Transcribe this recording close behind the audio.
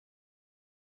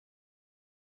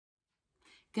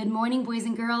Good morning, boys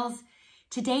and girls.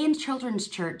 Today in Children's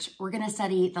Church, we're going to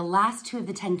study the last two of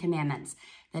the 10 Commandments,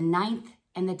 the 9th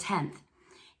and the 10th.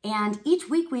 And each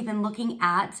week we've been looking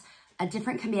at a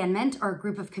different commandment or a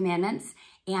group of commandments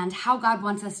and how God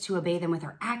wants us to obey them with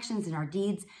our actions and our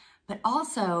deeds. But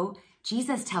also,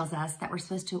 Jesus tells us that we're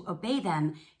supposed to obey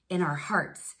them in our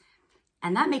hearts.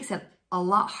 And that makes it a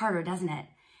lot harder, doesn't it?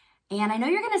 And I know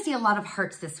you're going to see a lot of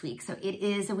hearts this week. So it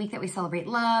is a week that we celebrate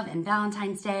love and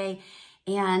Valentine's Day.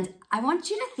 And I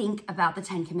want you to think about the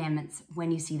 10 Commandments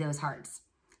when you see those hearts.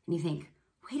 And you think,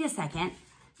 wait a second,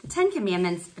 the 10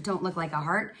 Commandments don't look like a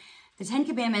heart. The 10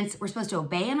 Commandments we're supposed to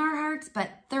obey in our hearts,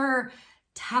 but they're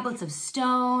tablets of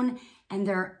stone and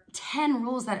they're 10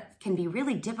 rules that can be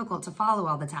really difficult to follow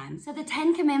all the time. So the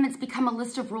 10 Commandments become a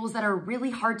list of rules that are really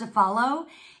hard to follow,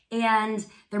 and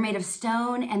they're made of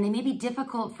stone, and they may be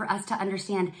difficult for us to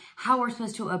understand how we're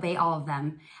supposed to obey all of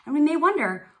them. And we may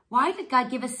wonder, why did God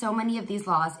give us so many of these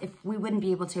laws if we wouldn't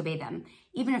be able to obey them,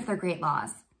 even if they're great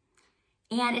laws?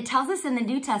 And it tells us in the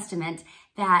New Testament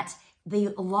that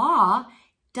the law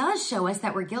does show us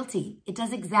that we're guilty. It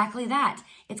does exactly that.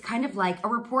 It's kind of like a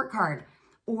report card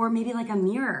or maybe like a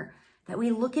mirror that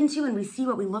we look into and we see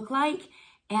what we look like,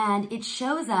 and it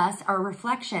shows us our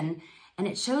reflection, and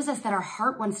it shows us that our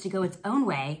heart wants to go its own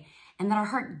way and that our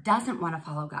heart doesn't want to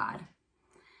follow God.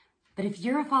 But if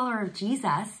you're a follower of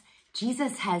Jesus,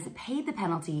 Jesus has paid the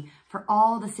penalty for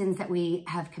all the sins that we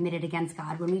have committed against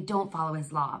God when we don't follow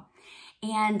his law.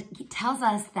 And he tells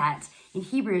us that in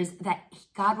Hebrews that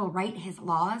God will write his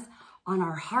laws on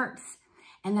our hearts,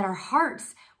 and that our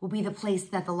hearts will be the place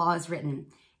that the law is written,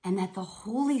 and that the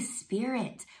Holy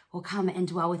Spirit will come and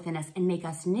dwell within us and make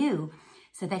us new,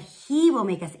 so that he will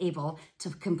make us able to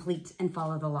complete and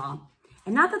follow the law.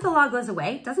 And not that the law goes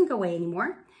away, it doesn't go away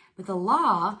anymore, but the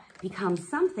law becomes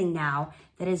something now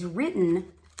that is written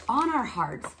on our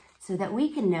hearts so that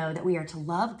we can know that we are to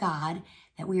love God,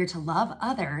 that we are to love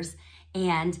others,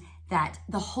 and that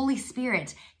the Holy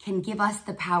Spirit can give us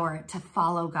the power to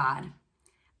follow God.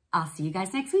 I'll see you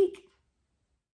guys next week.